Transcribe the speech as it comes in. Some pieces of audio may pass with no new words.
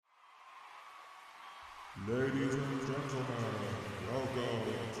Ladies and gentlemen, welcome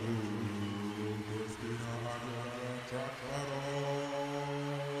to Christina Aguilera Track Battle.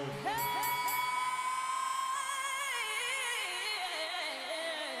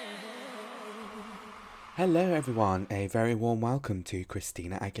 Hello, everyone. A very warm welcome to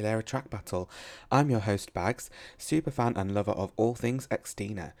Christina Aguilera Track Battle. I'm your host, Bags, super fan and lover of all things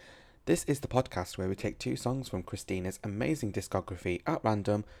Xtina. This is the podcast where we take two songs from Christina's amazing discography at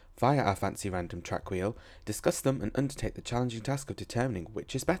random via our fancy random track wheel, discuss them, and undertake the challenging task of determining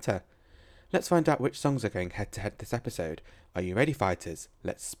which is better. Let's find out which songs are going head to head this episode. Are you ready, fighters?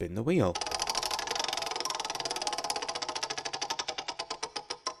 Let's spin the wheel.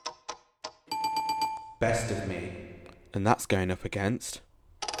 Best of Me. And that's going up against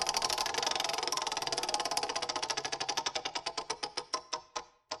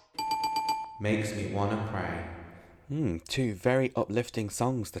Makes Me Wanna Pray. Two very uplifting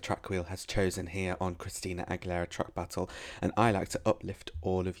songs the track wheel has chosen here on Christina Aguilera Track Battle, and I like to uplift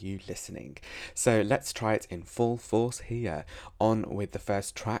all of you listening. So let's try it in full force here. On with the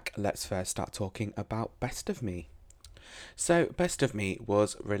first track, let's first start talking about Best of Me. So, Best of Me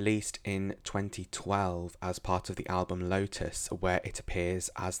was released in 2012 as part of the album Lotus, where it appears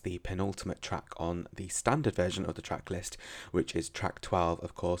as the penultimate track on the standard version of the track list, which is track 12.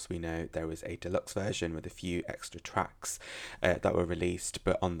 Of course, we know there was a deluxe version with a few extra tracks that were released,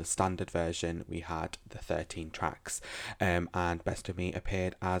 but on the standard version, we had the 13 tracks, and Best of Me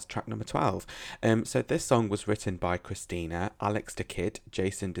appeared as track number 12. So, this song was written by Christina, Alex da Kid,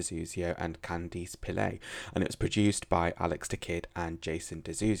 Jason D'Souza, and Candice Pillay, and it was produced by Alex da Kid and Jason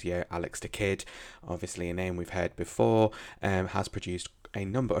D'Souza. Alex da Kid, obviously a name we've heard before, has produced a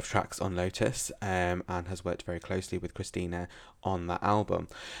number of tracks on Lotus and has worked very closely with Christina on that album.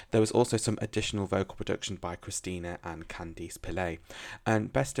 There was also some additional vocal production by Christina and Candice Pillay.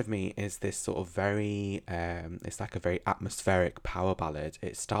 And Best of Me is this sort of very, it's like a very atmospheric power ballad.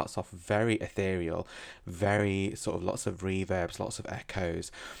 It starts off very ethereal, very sort of lots of reverbs, lots of echoes,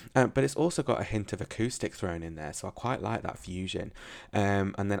 but it's also got a hint of acoustic thrown in there, so I quite like that fusion.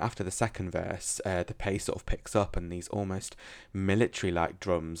 And then after the second verse, the pace sort of picks up and these almost military-like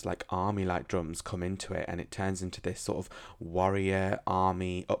drums, like army-like drums come into it, and it turns into this sort of warrior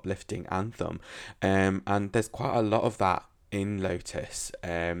army uplifting anthem. And there's quite a lot of that in Lotus,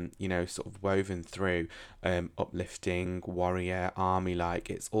 sort of woven through, uplifting, warrior, army like.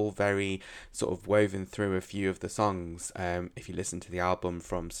 It's all very sort of woven through a few of the songs, if you listen to the album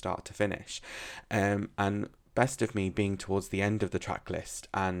from start to finish. And Best of Me being towards the end of the track list,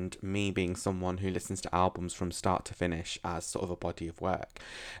 and me being someone who listens to albums from start to finish as sort of a body of work,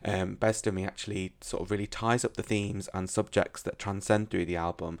 Best of Me actually sort of really ties up the themes and subjects that transcend through the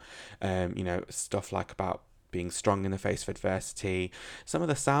album. Stuff like about being strong in the face of adversity. Some of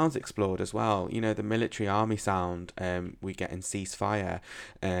the sounds explored as well. The military army sound we get in Ceasefire,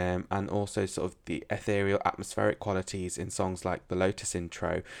 and also sort of the ethereal atmospheric qualities in songs like the Lotus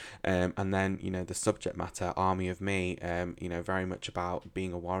intro, and then the subject matter, Army of Me, very much about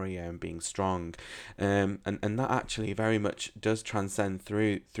being a warrior and being strong, and that actually very much does transcend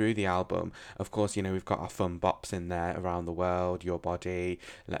through the album. Of course, we've got our fun bops in there, Around the World, Your Body,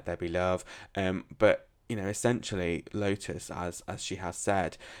 Let There Be Love, but essentially Lotus, as she has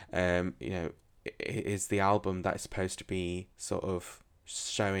said, it is the album that is supposed to be sort of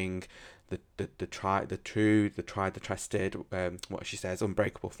showing the tried, the trusted, what she says,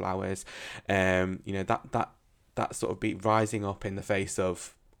 unbreakable flowers, that sort of be rising up in the face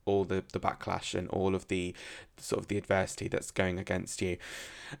of all the backlash and all of the sort of the adversity that's going against you.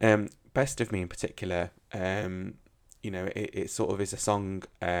 Best of Me in particular, it sort of is a song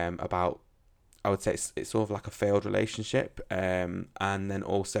about, I would say it's sort of like a failed relationship, and then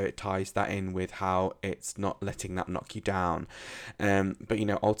also it ties that in with how it's not letting that knock you down. But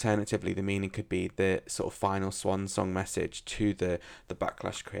alternatively, the meaning could be the sort of final swan song message to the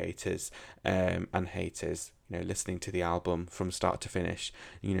backlash creators and haters. Listening to the album from start to finish.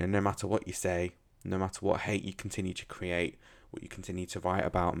 No matter what you say, no matter what hate you continue to create, what you continue to write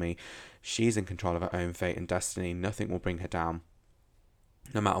about me, she's in control of her own fate and destiny. Nothing will bring her down.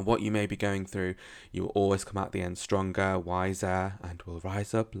 No matter what you may be going through, you will always come out the end stronger, wiser, and will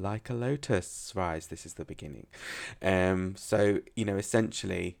rise up like a lotus. Rise, this is the beginning.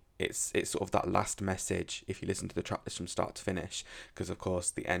 Essentially, it's sort of that last message if you listen to the track list from start to finish, because of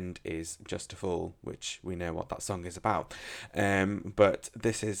course the end is Just a Fool, which we know what that song is about. But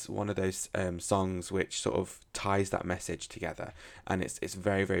this is one of those songs which sort of ties that message together, and it's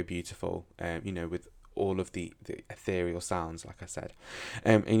very, very beautiful. With all of the ethereal sounds, like I said.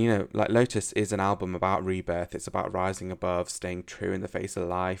 And like Lotus is an album about rebirth. It's about rising above, staying true in the face of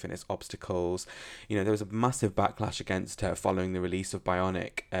life and its obstacles. There was a massive backlash against her following the release of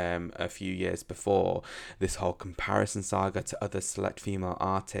Bionic a few years before. This whole comparison saga to other select female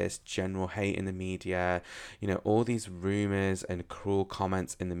artists, general hate in the media, all these rumors and cruel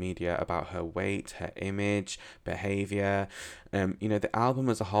comments in the media about her weight, her image, behavior. The album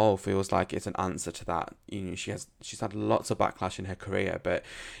as a whole feels like it's an answer to that. She's had lots of backlash in her career, but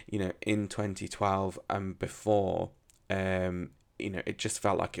in 2012 and before, it just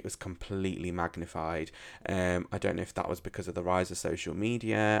felt like it was completely magnified. I don't know if that was because of the rise of social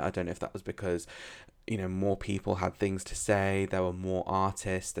media. I don't know if that was because more people had things to say. There were more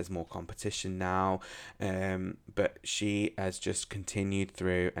artists. There's more competition now. But she has just continued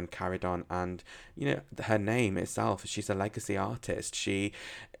through and carried on. And, her name itself, she's a legacy artist. She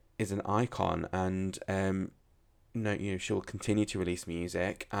is an icon, and she'll continue to release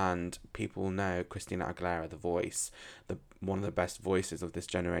music, and people know Christina Aguilera, the voice, one of the best voices of this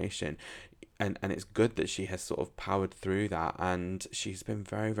generation. And it's good that she has sort of powered through that, and she's been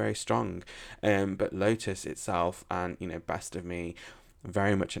very, very strong. But Lotus itself and, Best of Me,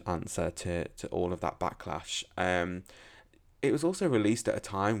 very much an answer to all of that backlash. It was also released at a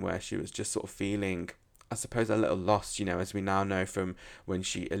time where she was just sort of feeling, I suppose, a little lost, as we now know from when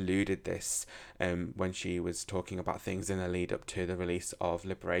she alluded this, when she was talking about things in the lead up to the release of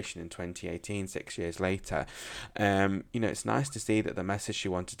Liberation in 2018, 6 years later. It's nice to see that the message she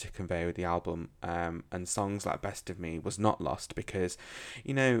wanted to convey with the album, and songs like Best of Me, was not lost, because,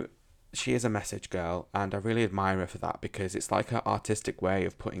 she is a message girl, and I really admire her for that, because it's like her artistic way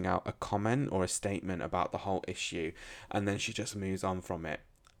of putting out a comment or a statement about the whole issue, and then she just moves on from it,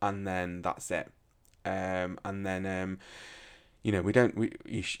 and then that's it. And then we don't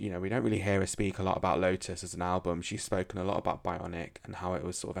really hear her speak a lot about Lotus as an album. She's spoken a lot about Bionic and how it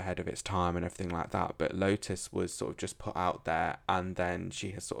was sort of ahead of its time and everything like that, but Lotus was sort of just put out there, and then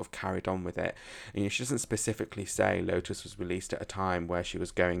she has sort of carried on with it. She doesn't specifically say Lotus was released at a time where she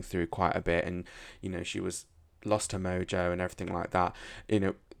was going through quite a bit, and she was lost her mojo and everything like that.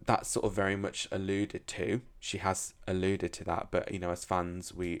 That's sort of very much alluded to. She has alluded to that, but as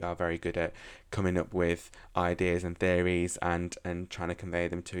fans, we are very good at coming up with ideas and theories and trying to convey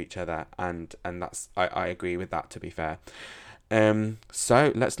them to each other, and that's I agree with that, to be fair.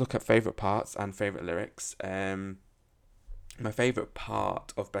 So let's look at favourite parts and favourite lyrics. My favourite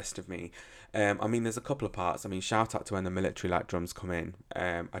part of Best of Me, there's a couple of parts. Shout out to when the military light drums come in.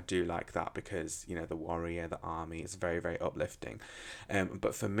 I do like that, because the warrior, the army, is very, very uplifting.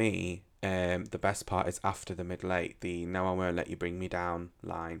 But for me, the best part is after the mid-late, the "No, I won't let you bring me down"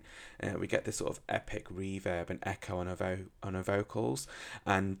 line. We get this sort of epic reverb and echo on her vocals,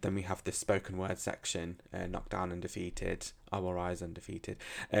 and then we have this spoken word section, "Knocked down and defeated, I will rise undefeated."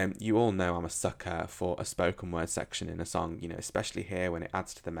 You all know I'm a sucker for a spoken word section in a song, especially here when it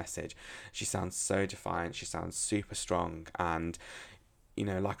adds to the message. She sounds so defiant, she sounds super strong, and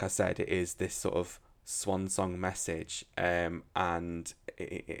like I said, it is this sort of swan song message, and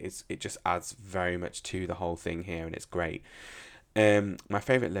it just adds very much to the whole thing here, and it's great. My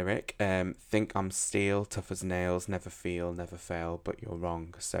favourite lyric, "Think I'm steel, tough as nails, never feel, never fail, but you're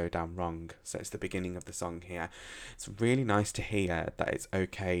wrong, so damn wrong." So it's the beginning of the song here. It's really nice to hear that it's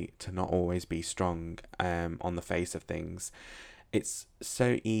okay to not always be strong, on the face of things. It's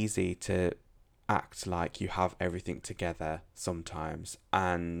so easy to act like you have everything together sometimes,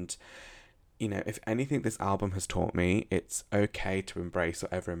 and if anything this album has taught me, it's okay to embrace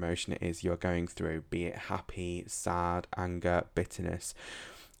whatever emotion it is you're going through, be it happy, sad, anger, bitterness.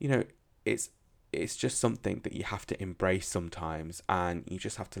 It's just something that you have to embrace sometimes, and you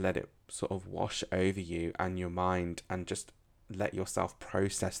just have to let it sort of wash over you and your mind, and just let yourself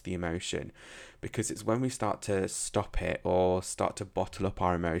process the emotion, because it's when we start to stop it or start to bottle up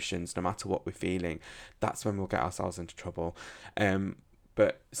our emotions, no matter what we're feeling, that's when we'll get ourselves into trouble.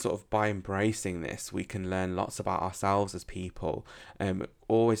 But sort of by embracing this, we can learn lots about ourselves as people.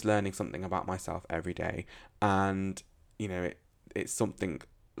 Always learning something about myself every day. And, it's something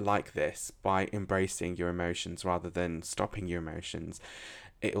like this. By embracing your emotions rather than stopping your emotions,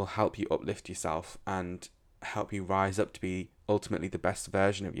 it will help you uplift yourself and help you rise up to be ultimately the best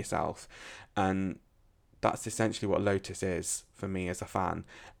version of yourself. And that's essentially what Lotus is for me as a fan.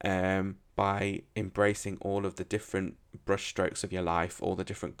 By embracing all of the different brushstrokes of your life, all the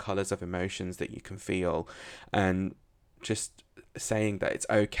different colours of emotions that you can feel, and just saying that it's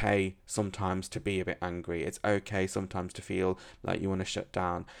okay sometimes to be a bit angry, it's okay sometimes to feel like you want to shut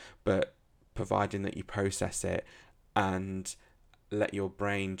down, but providing that you process it and let your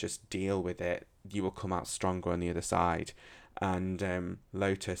brain just deal with it, you will come out stronger on the other side. And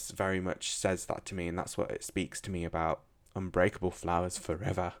Lotus very much says that to me, and that's what it speaks to me about. Unbreakable flowers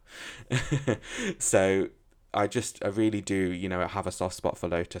forever. So I really do, have a soft spot for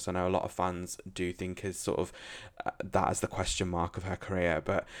Lotus. I know a lot of fans do think is sort of that as the question mark of her career,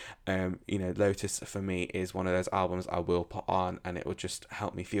 but Lotus for me is one of those albums I will put on, and it will just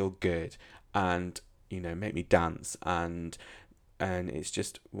help me feel good, and make me dance, and it's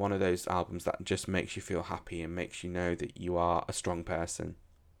just one of those albums that just makes you feel happy and makes you know that you are a strong person.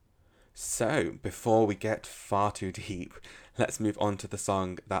 So, before we get far too deep, let's move on to the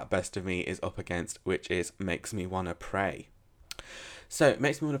song that Best of Me is up against, which is Makes Me Wanna Pray. So,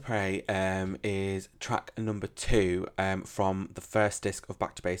 Makes Me Wanna Pray is track number 2 from the first disc of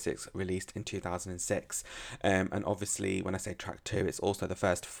Back to Basics, released in 2006. And obviously, when I say track 2, it's also the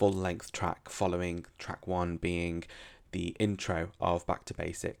first full length track, following track 1 being the intro of Back to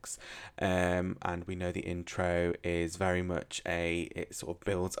Basics. And we know the intro is very much it sort of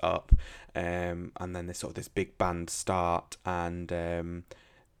builds up, and then there's sort of this big band start, and and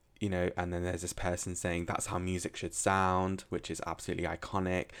then there's this person saying that's how music should sound, which is absolutely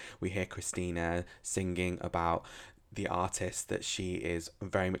iconic. We hear Christina singing about the artist that she is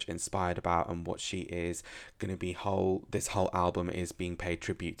very much inspired about, and what she is going to be this whole album is being paid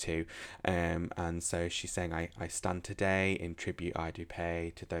tribute to, and so she's saying, I stand today in tribute I do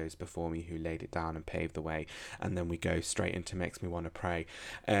pay to those before me who laid it down and paved the way. And then we go straight into Makes Me Wanna Pray.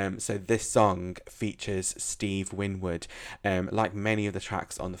 So this song features Steve Winwood. Like many of the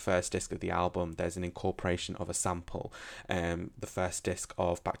tracks on the first disc of the album, there's an incorporation of a sample, the first disc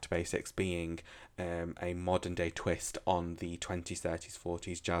of Back to Basics being a modern day twist on the 20s, 30s,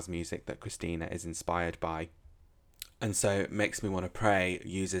 40s jazz music that Christina is inspired by. And so Makes Me Wanna Pray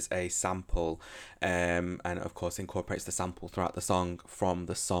uses a sample, and of course incorporates the sample throughout the song from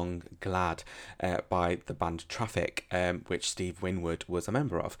the song Glad by the band Traffic, which Steve Winwood was a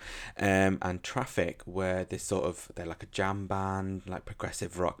member of. And Traffic they're like a jam band, like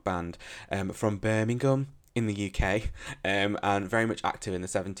progressive rock band from Birmingham in the UK, and very much active in the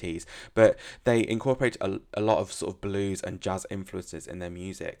 70s, but they incorporate a lot of sort of blues and jazz influences in their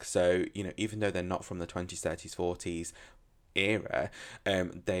music. So even though they're not from the 20s, 30s, 40s era,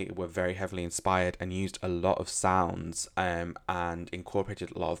 they were very heavily inspired and used a lot of sounds, and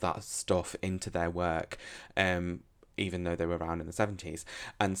incorporated a lot of that stuff into their work, even though they were around in the 70s.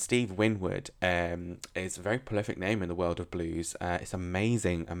 And Steve Winwood is a very prolific name in the world of blues. It's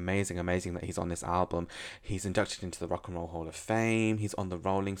amazing that he's on this album. He's inducted into the Rock and Roll Hall of Fame. He's on the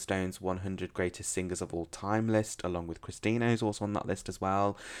Rolling Stones 100 Greatest Singers of All Time list, along with Christina, who's also on that list as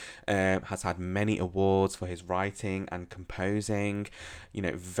well. Has had many awards for his writing and composing.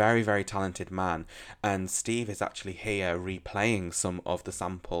 Very, very talented man. And Steve is actually here replaying some of the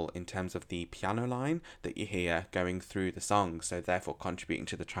sample in terms of the piano line that you hear going through the song, so therefore contributing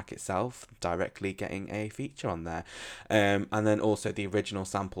to the track itself, directly getting a feature on there. And then also the original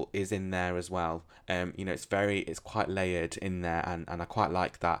sample is in there as well. It's quite layered in there, and I quite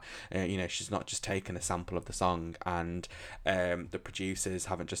like that. She's not just taken a sample of the song, and the producers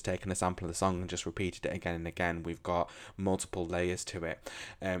haven't just taken a sample of the song and just repeated it again and again. We've got multiple layers to it,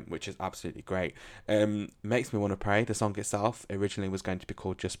 which is absolutely great. Makes Me Wanna Pray, the song itself, originally was going to be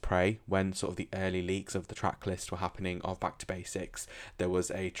called just Pray. When sort of the early leaks of the track list were happening of Back to Basics, there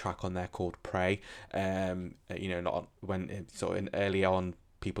was a track on there called Pray. Not when sort of early on,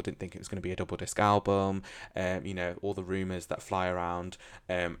 people didn't think it was going to be a double disc album, all the rumours that fly around,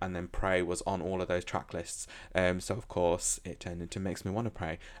 and then Pray was on all of those track lists. So of course it turned into Makes Me Wanna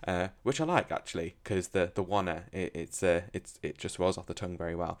Pray, which I like actually, because the wanna, it just rolls off the tongue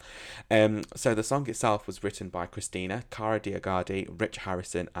very well. So the song itself was written by Christina, Cara Diagardi, Rich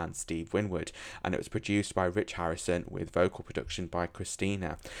Harrison and Steve Winwood, and it was produced by Rich Harrison with vocal production by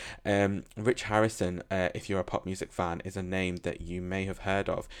Christina. Rich Harrison, if you're a pop music fan, is a name that you may have heard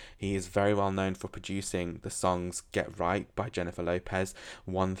of. He is very well known for producing the songs Get Right by Jennifer Lopez,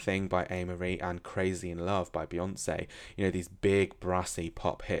 One Thing by A-Marie, and Crazy in Love by Beyonce. These big brassy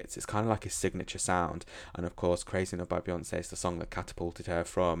pop hits. It's kind of like his signature sound. And of course, Crazy in Love by Beyonce is the song that catapulted her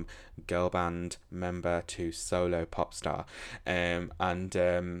from girl band member to solo pop star.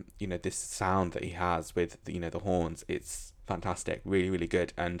 This sound that he has with the horns, it's fantastic, really, really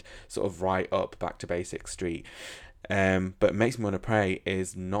good, and sort of right up Back to Basics street. But Makes Me Wanna Pray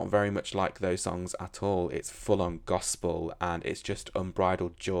is not very much like those songs at all. It's full on gospel, and it's just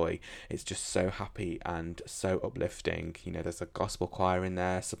unbridled joy. It's just so happy and so uplifting. There's a gospel choir in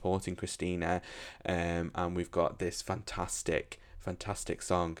there supporting Christina, and we've got this fantastic Fantastic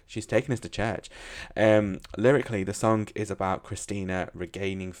song. She's taken us to church. Lyrically, the song is about Christina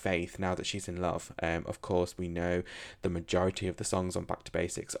regaining faith now that she's in love. Of course, we know the majority of the songs on Back to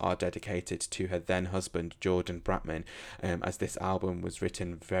Basics are dedicated to her then husband, Jordan Bratman, as this album was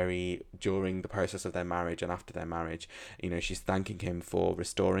written very during the process of their marriage and after their marriage. You know, she's thanking him for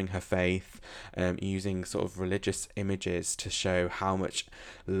restoring her faith, using sort of religious images to show how much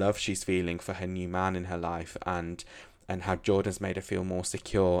love she's feeling for her new man in her life, and how Jordan's made her feel more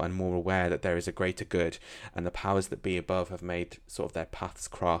secure and more aware that there is a greater good, and the powers that be above have made sort of their paths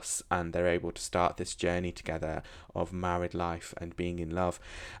cross, and they're able to start this journey together of married life and being in love.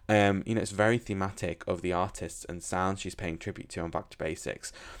 It's very thematic of the artists and sounds she's paying tribute to on Back to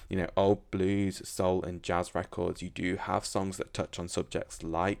Basics. Old blues, soul and jazz records, you do have songs that touch on subjects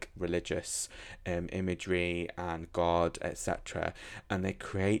like religious imagery and God, etc., and they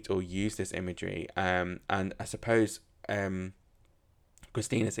create or use this imagery, and I suppose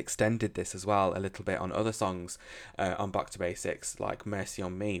Christina's extended this as well a little bit on other songs on Back to Basics, like Mercy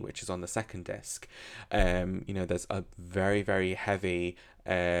on Me, which is on the second disc. There's a very, very heavy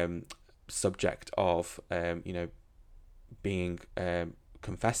subject of being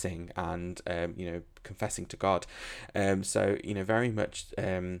confessing and confessing to God. Very much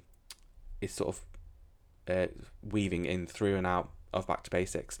is sort of weaving in through and out of Back to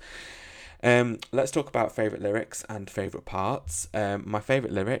Basics. Let's talk about favourite lyrics and favourite parts. My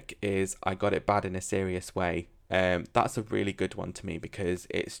favourite lyric is "I got it bad in a serious way." That's a really good one to me because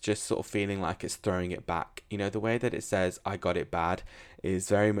it's just sort of feeling like it's throwing it back. The way that it says "I got it bad" is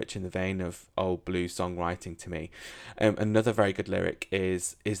very much in the vein of old blues songwriting to me. Another very good lyric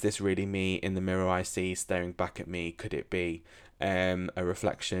is this really me in the mirror I see staring back at me, could it be? A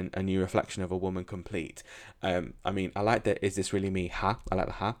new reflection of a woman complete. I like that. Is this really me? Ha. I like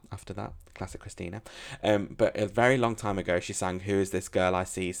the ha after that. Classic Christina. But a very long time ago, she sang, "Who is this girl I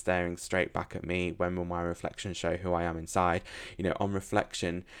see staring straight back at me? When will my reflection show who I am inside?" On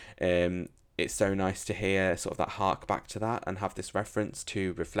reflection, it's so nice to hear sort of that hark back to that and have this reference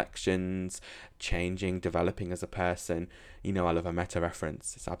to reflections, changing, developing as a person. I love a meta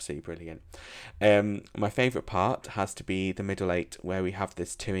reference. It's absolutely brilliant. My favourite part has to be the middle eight, where we have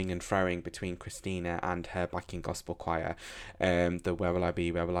this toing and froing between Christina and her backing gospel choir. The "Where will I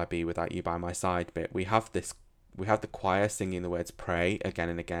be without you by my side" bit. We have the choir singing the words "pray" again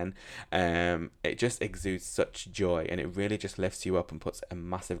and again. It just exudes such joy, and it really just lifts you up and puts a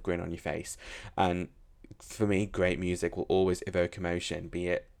massive grin on your face. And for me, great music will always evoke emotion, be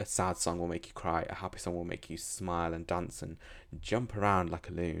it a sad song will make you cry, a happy song will make you smile and dance and jump around like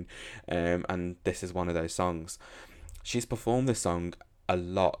a loon. And this is one of those songs. She's performed this song a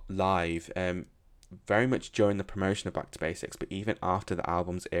lot live, very much during the promotion of Back to Basics, but even after the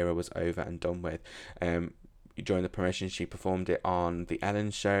album's era was over and done with. During the promotion, she performed it on The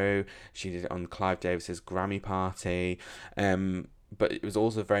Ellen Show, she did it on Clive Davis's Grammy party, but it was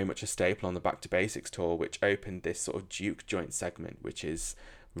also very much a staple on the Back to Basics tour, which opened this sort of Duke joint segment, which is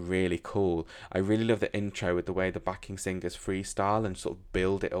really cool. I really love the intro with the way the backing singers freestyle and sort of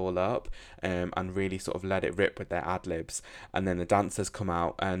build it all up, and really sort of let it rip with their ad-libs, and then the dancers come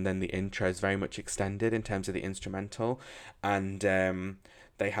out, and then the intro is very much extended in terms of the instrumental, and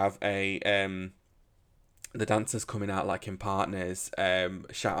they have the dancers coming out like in partners.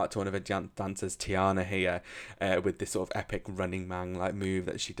 Shout out to one of the dancers, Tiana, here, with this sort of epic Running Man like move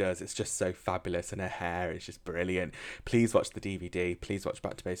that she does. It's just so fabulous, and her hair is just brilliant. Please watch the DVD. Please watch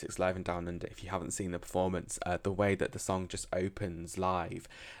Back to Basics Live in Down Under if you haven't seen the performance. The way that the song just opens live,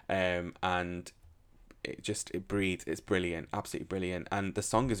 and it breathes. It's brilliant, absolutely brilliant, and the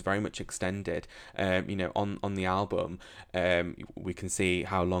song is very much extended. On the album, we can see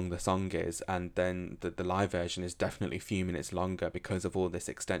how long the song is, and then the live version is definitely a few minutes longer because of all this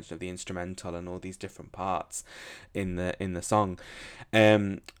extension of the instrumental and all these different parts in the song.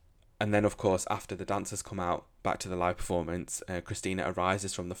 And then, of course, after the dancers come out back to the live performance, Christina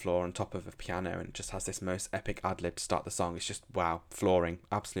arises from the floor on top of a piano and just has this most epic ad-lib to start the song. It's just, wow, flooring,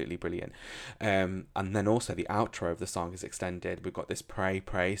 absolutely brilliant. And then also the outro of the song is extended. We've got this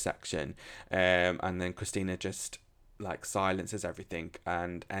pray section, and then Christina just like silences everything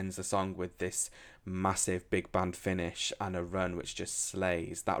and ends the song with this massive big band finish and a run which just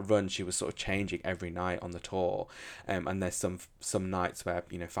slays. That run she was sort of changing every night on the tour, and there's some nights where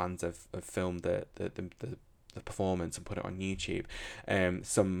fans have filmed the the performance and put it on YouTube.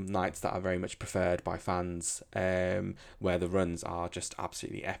 Some nights that are very much preferred by fans, where the runs are just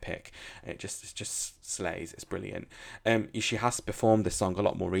absolutely epic. It just slays. It's brilliant. She has performed this song a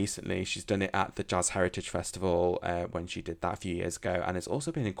lot more recently. She's done it at the Jazz Heritage Festival when she did that a few years ago, and it's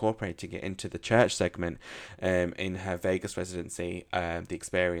also been incorporating it into the church segment in her Vegas residency, The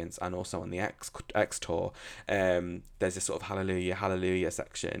Experience, and also on the X tour. There's this sort of Hallelujah, Hallelujah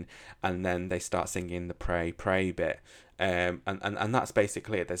section, and then they start singing the pray bit. And that's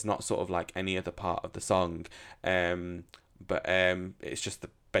basically it. There's not sort of like any other part of the song, but it's just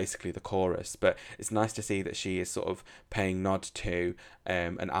basically the chorus. But it's nice to see that she is sort of paying nod to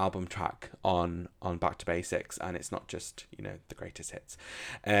an album track on Back to Basics, and it's not just, you know, the greatest hits.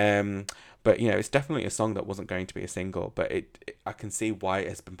 But, you know, it's definitely a song that wasn't going to be a single, but I can see why it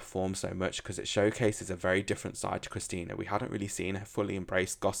has been performed so much, because it showcases a very different side to Christina. We hadn't really seen her fully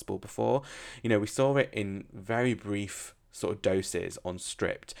embrace gospel before. You know, we saw it in very brief sort of doses on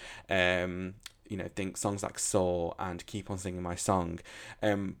Stripped. You know, think songs like Soar and Keep On Singing My Song,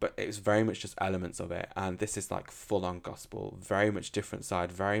 but it was very much just elements of it, and this is like full on gospel, very much different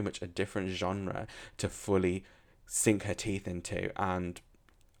side, very much a different genre to fully sink her teeth into. And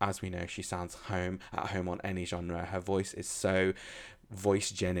as we know, she sounds at home on any genre. Her voice is so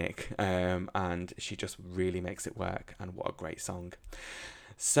voice-genic, and she just really makes it work, and what a great song.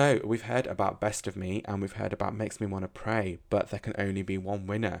 So we've heard about Best of Me, and we've heard about Makes Me Wanna Pray, but there can only be one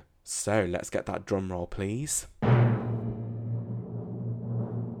winner. So let's get that drum roll, please.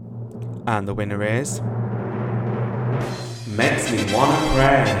 And the winner is Makes Me Wanna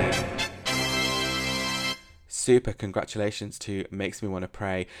Pray. Super congratulations to Makes Me Wanna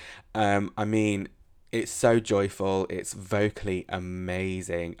Pray. I mean, it's so joyful. It's vocally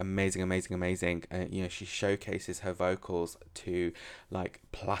amazing. You know, she showcases her vocals to like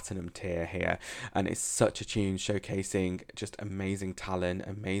platinum tier here, and it's such a tune showcasing just amazing talent,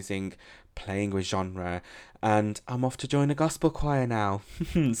 amazing playing with genre. And I'm off to join a gospel choir now.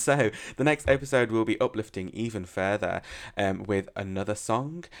 So the next episode will be uplifting even further, with another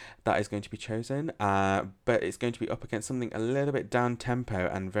song that is going to be chosen, but it's going to be up against something a little bit down tempo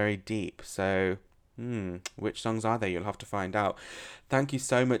and very deep. So which songs are they? You'll have to find out. Thank you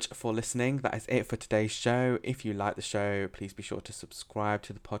so much for listening. That is it for today's show. If you like the show, please be sure to subscribe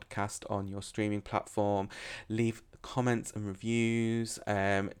to the podcast on your streaming platform. Leave comments and reviews.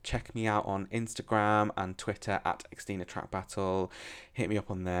 Check me out on Instagram and Twitter at Xtina Track Battle. Hit me up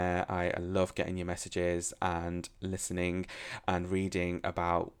on there. I love getting your messages and listening and reading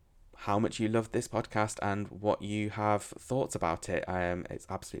about how much you love this podcast and what you have thoughts about it. It's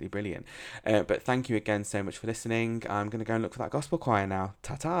absolutely brilliant. But thank you again so much for listening. I'm going to go and look for that gospel choir now.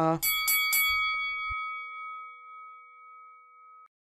 Ta-ta!